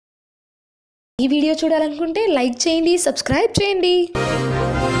ఈ వీడియో చూడాలనుకుంటే లైక్ చేయండి, సబ్స్క్రైబ్ చేయండి.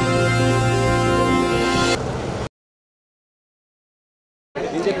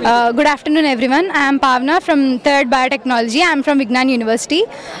 Good afternoon everyone. I am Pavna from 3rd Biotechnology. I am from VIGNAN'S University.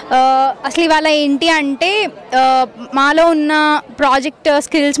 అసలు ఇవాళ ఏంటి అంటే మాలో ఉన్న ప్రాజెక్ట్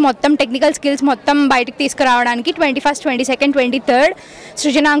స్కిల్స్ మొత్తం, టెక్నికల్ స్కిల్స్ మొత్తం బయటకు తీసుకురావడానికి 21st, 22nd, 23rd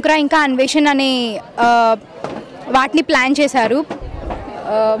సృజనాంకుర ఇంకా అన్వేషణ్ అనే వాటిని ప్లాన్ చేశారు.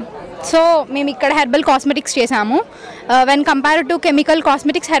 సో మేము ఇక్కడ హెర్బల్ కాస్మెటిక్స్ చేసాము. When compared to chemical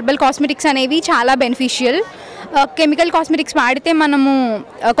cosmetics, herbal cosmetics అనేవి చాలా బెనిఫిషియల్. కెమికల్ కాస్మెటిక్స్ వాడితే మనము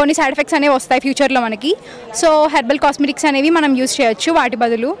కొన్ని సైడ్ ఎఫెక్ట్స్ అనేవి వస్తాయి ఫ్యూచర్లో మనకి. సో హెర్బల్ కాస్మెటిక్స్ అనేవి మనం యూజ్ చేయొచ్చు వాటి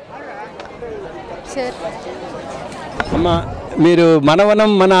బదులు. సార్ అమ్మా, మీరు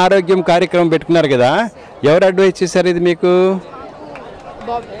మనవనం మన ఆరోగ్యం కార్యక్రమం పెట్టుకున్నారు కదా, ఎవరు అడ్వైజ్ చేశారు ఇది మీకు?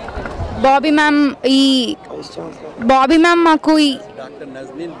 బాబీ మ్యామ్ మాకు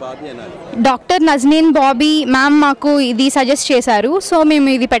డాక్టర్ నజ్నీన్ బాబీ మ్యామ్ మాకు ఇది సజెస్ట్ చేశారు. సో మేము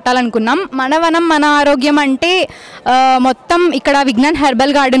ఇది పెట్టాలనుకున్నాం. మనవనం మన ఆరోగ్యం అంటే మొత్తం ఇక్కడ విజ్ఞాన్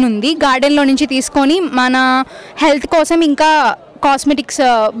హెర్బల్ గార్డెన్ ఉంది. గార్డెన్లో నుంచి తీసుకొని మన హెల్త్ కోసం ఇంకా కాస్మెటిక్స్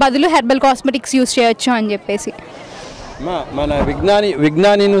బదులు హెర్బల్ కాస్మెటిక్స్ యూజ్ చేయొచ్చు అని చెప్పేసి. మన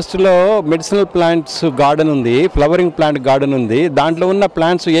విజ్ఞాన్ యూనివర్సిటీలో మెడిసినల్ ప్లాంట్స్ గార్డెన్ ఉంది, ఫ్లవరింగ్ ప్లాంట్ గార్డెన్ ఉంది. దాంట్లో ఉన్న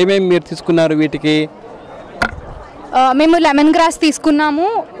ప్లాంట్స్ ఏమేమి మీరు తీసుకున్నారు వీటికి? మేము లెమన్ గ్రాస్ తీసుకున్నాము,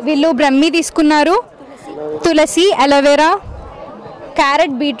 వీళ్ళు బ్రహ్మి తీసుకున్నారు, తులసి, అలోవెరా,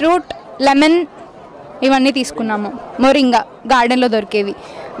 క్యారెట్, బీట్రూట్, లెమన్ ఇవన్నీ తీసుకున్నాము. మొరింగా గార్డెన్లో దొరికేవి.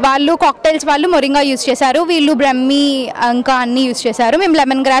 వాళ్ళు కాక్టైల్స్ వాళ్ళు మొరింగా యూజ్ చేశారు, వీళ్ళు బ్రహ్మి ఇంకా అన్నీ యూజ్ చేశారు. మేము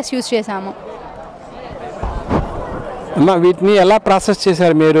లెమన్ గ్రాస్ యూజ్ చేసాము. అమ్మా, వీటిని ఎలా ప్రాసెస్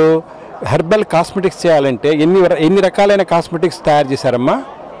చేశారు మీరు? హెర్బల్ కాస్మెటిక్స్ చేయాలంటే ఎన్ని రకాలైన కాస్మెటిక్స్ తయారు చేశారమ్మా?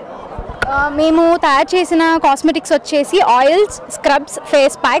 మేము తయారు చేసిన కాస్మెటిక్స్ వచ్చేసి ఆయిల్స్, స్క్రబ్స్,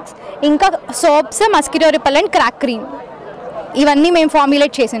 ఫేస్ ప్యాక్స్, ఇంకా soaps, mosquito repellent, crack cream, ఇవన్నీ మేము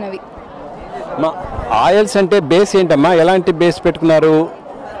ఫార్ములేట్ చేసినవి. ఆయిల్స్ అంటే బేస్ ఏంటమ్మా, ఎలాంటి బేస్ పెట్టుకున్నారు?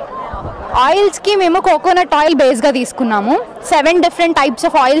 ఆయిల్స్కి మేము కోకోనట్ ఆయిల్ బేస్గా తీసుకున్నాము. 7 డిఫరెంట్ టైప్స్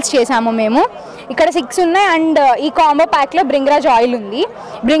ఆఫ్ ఆయిల్స్ చేసాము మేము. ఇక్కడ 6 ఉన్నాయి. అండ్ ఈ కాంబో ప్యాక్లో బ్రింగ్రాజ్ ఆయిల్ ఉంది.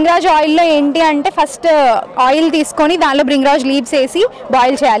 బ్రింగ్రాజ్ ఆయిల్లో ఏంటి అంటే ఫస్ట్ ఆయిల్ తీసుకొని దానిలో బ్రింగ్రాజ్ లీవ్స్ వేసి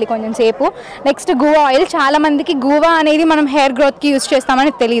బాయిల్ చేయాలి కొంచెం సేపు. Next guava oil. చాలామందికి గువా అనేది మనం హెయిర్ గ్రోత్కి యూజ్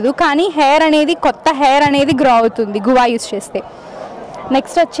చేస్తామని తెలియదు, కానీ కొత్త హెయిర్ అనేది గ్రో అవుతుంది గువా యూజ్ చేస్తే.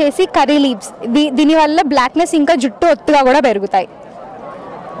 నెక్స్ట్ వచ్చేసి కర్రీ లీవ్స్. దీనివల్ల బ్లాక్నెస్ ఇంకా జుట్టు ఒత్తుగా కూడా పెరుగుతాయి.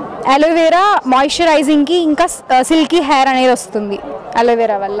 అలోవెరా మాయిశ్చరైజింగ్కి ఇంకా సిల్కీ హెయిర్ అనేది వస్తుంది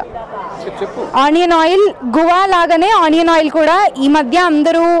అలోవెరా వల్ల. Onion oil. గువా లాగానే ఆనియన్ ఆయిల్ కూడా ఈ మధ్య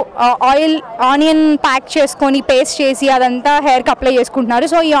అందరూ ఆనియన్ ప్యాక్ చేసుకొని పేస్ట్ చేసి అదంతా హెయిర్కి అప్లై చేసుకుంటున్నారు.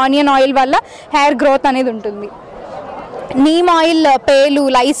 సో ఈ ఆనియన్ ఆయిల్ వల్ల హెయిర్ గ్రోత్ అనేది ఉంటుంది. నీమ్ ఆయిల్ పేలు,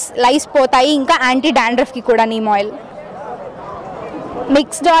 లైస్ పోతాయి. ఇంకా యాంటీ డాండ్రఫ్కి కూడా నీమ్ ఆయిల్.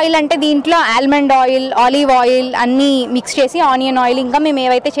 మిక్స్డ్ ఆయిల్ అంటే దీంట్లో ఆల్మండ్ ఆయిల్, ఆలివ్ ఆయిల్ అన్నీ మిక్స్ చేసి ఆనియన్ ఆయిల్ ఇంకా మేము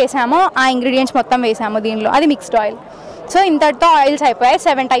ఏవైతే చేసామో ఆ ఇంగ్రీడియంట్స్ మొత్తం వేసామో దీనిలో, అది మిక్స్డ్ ఆయిల్. సో ఇంతటితో ఆయిల్స్ అయిపోయాయి.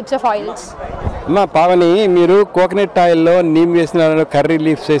 7 టైప్స్ ఆఫ్ ఆయిల్స్. అమ్మా పావని, మీరు కోకోనట్ ఆయిల్లో నీమ్ వేసినారు, కర్రీ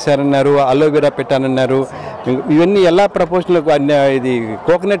లీవ్స్ వేసారన్నారు, అలోవెరా పెట్టానన్నారు. ఇవన్నీ ఎలా ప్రపోర్షన్లో ఇది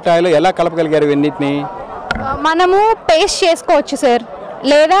కోకోనట్ ఆయిల్ ఎలా కలపగలిగారు ఇవన్నిటిని? మనము పేస్ట్ చేసుకోవచ్చు సార్,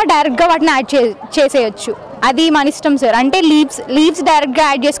 లేదా డైరెక్ట్గా వాటిని యాడ్ చేసేయచ్చు. అది మన ఇష్టం సార్. అంటే లీవ్స్ డైరెక్ట్గా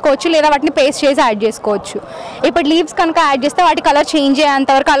యాడ్ చేసుకోవచ్చు, లేదా వాటిని పేస్ట్ చేసి యాడ్ చేసుకోవచ్చు. ఇప్పుడు లీవ్స్ కనుక యాడ్ చేస్తే వాటి కలర్ చేంజ్ అయ్యేంత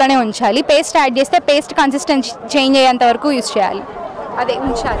వరకు అలానే ఉంచాలి. పేస్ట్ యాడ్ చేస్తే పేస్ట్ కన్సిస్టెన్సీ చేంజ్ అయ్యేంత వరకు యూజ్ చేయాలి, అదే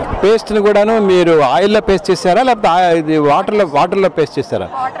ఉంచాలి. పేస్ట్ని కూడాను మీరు ఆయిల్లో పేస్ట్ చేస్తారా, లేకపోతే ఇది వాటర్లో పేస్ట్ చేస్తారా?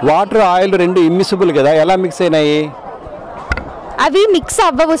 వాటర్ ఆయిల్ రెండు ఇమ్మిసిబుల్ కదా, ఎలా మిక్స్ అయినాయి? అవి మిక్స్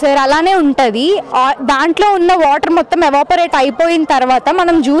అవ్వవు సార్, అలానే ఉంటుంది. దాంట్లో ఉన్న వాటర్ మొత్తం ఎవాపరేట్ అయిపోయిన తర్వాత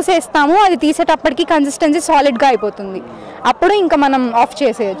మనం జ్యూస్ వేస్తాము, అది తీసేటప్పటికి కన్సిస్టెన్సీ సాలిడ్గా అయిపోతుంది. అప్పుడు ఇంకా మనం ఆఫ్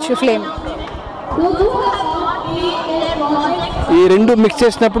చేసేయచ్చు ఫ్లేమ్. ఈ రెండు మిక్స్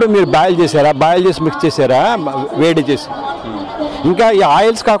చేసినప్పుడు మీరు బాయిల్ చేసి మిక్స్ చేశారా, వేడి చేసి? ఇంకా ఈ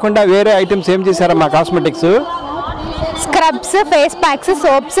ఆయిల్స్ కాకుండా వేరే ఐటమ్స్ ఏం చేశారా మా cosmetics? Scrubs, face packs,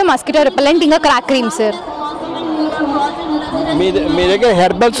 soaps, mosquito repellent, ఇంకా క్రాక్ క్రీమ్ సార్. మీ దగ్గర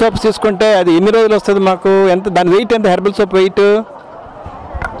హెర్బల్ సోప్స్ తీసుకుంటే అది ఎన్ని రోజులు వస్తుంది మాకు? ఎంత దాని వెయిట్ ఎంత? హెర్బల్ సోప్ వెయిట్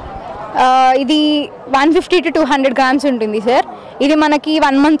ఇది 150 to 200 grams ఉంటుంది సార్. ఇది మనకి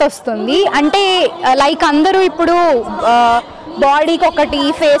 1 month వస్తుంది. అంటే లైక్ అందరూ ఇప్పుడు బాడీకి ఒకటి,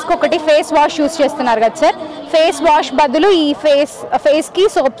 ఫేస్కి ఒకటి ఫేస్ వాష్ యూస్ చేస్తున్నారు కదా సార్. ఫేస్ వాష్ బదులు ఈ ఫేస్కి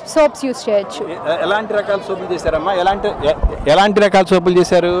సోప్స్ యూస్ చేయొచ్చు. ఎలాంటి రకాల సోపులు చేశారమ్మా? ఎలాంటి రకాల సోపులు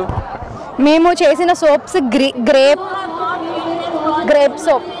చేశారు? మేము చేసిన సోప్స్ గ్రేప్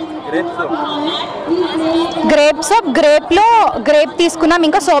సోప్, గ్రేప్ తీసుకున్నాం,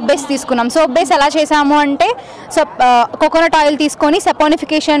 ఇంకా సోప్ బేస్ తీసుకున్నాం. సోప్ బేస్ ఎలా చేసాము అంటే కోకోనట్ ఆయిల్ తీసుకొని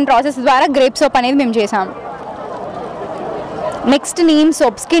సపోనిఫికేషన్ ప్రాసెస్ ద్వారా గ్రేప్ సోప్ అనేది మేము చేసాము. Next neem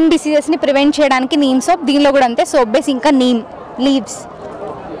soap, skin డిసీజెస్ని prevent చేయడానికి నీమ్ సోప్. దీనిలో కూడా అంతే, సోప్ బేస్ ఇంకా neem leaves.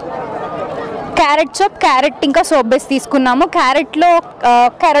 Carrot soap, carrot ఇంకా సోప్ బేస్ తీసుకున్నాము. క్యారెట్లో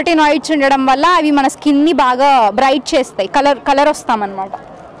కెరటినాయిడ్స్ ఉండడం వల్ల అవి మన స్కిన్ని బాగా బ్రైట్ చేస్తాయి, కలర్ వస్తామన్నమాట.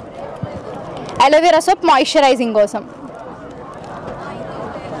 అలోవెరా సోప్ మాయిశ్చరైజింగ్ కోసం.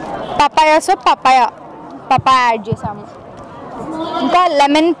 పపాయా సోప్, పపాయా యాడ్ చేసాము. ఇంకా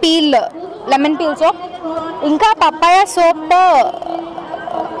లెమన్ పీల్ సోప్. ఇంకా పపాయా సోప్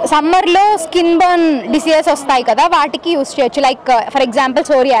సమ్మర్లో స్కిన్ బర్న్ డిసీజెస్ వస్తాయి కదా, వాటికి యూస్ చేయొచ్చు. Like for example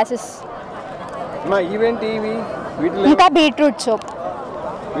psoriasis. ఇంకా బీట్రూట్ సోప్.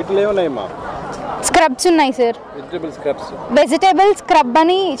 స్క్రబ్స్ ఉన్నాయి సార్, వెజిటేబుల్ స్క్రబ్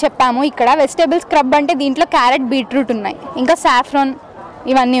అని చెప్పాము ఇక్కడ. వెజిటేబుల్ స్క్రబ్ అంటే దీంట్లో క్యారెట్, బీట్రూట్ ఉన్నాయి, ఇంకా సాఫ్రాన్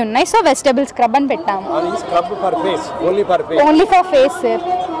ఇవన్నీ ఉన్నాయి. సో వెజిటేబుల్ స్క్రబ్ అని పెట్టాము. Only for face sir.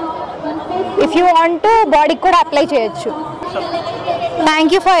 If you want బాడీకి కూడా అప్లై చేయొచ్చు.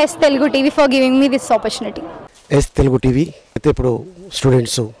 Thank you for yes Telugu TV for giving me this opportunity. Yes Telugu TV అయితే ఇప్పుడు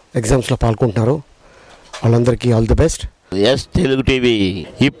స్టూడెంట్స్ ఎగ్జామ్స్లో పాల్గొంటున్నారు, వాళ్ళందరికీ all the best. Yes Telugu TV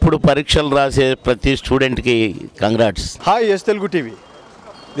ఇప్పుడు పరీక్షలు రాసే ప్రతి స్టూడెంట్కి congrats. Hi yes Telugu TV,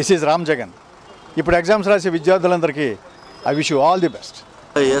 this is Ram Jagan. ఇప్పుడు ఎగ్జామ్స్ రాసే విద్యార్థులందరికీ I wish you all the best.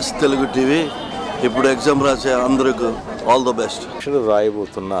 Yes Telugu TV ఇప్పుడు ఎగ్జామ్ రాసే అందరికి ఆల్ ద బెస్ట్.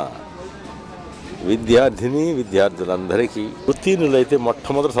 రాయబోతున్న విద్యార్థులందరికీ ఉత్తీర్ణులైతే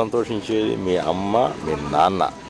మొట్టమొదటి సంతోషించేది మీ అమ్మ, మీ నాన్న.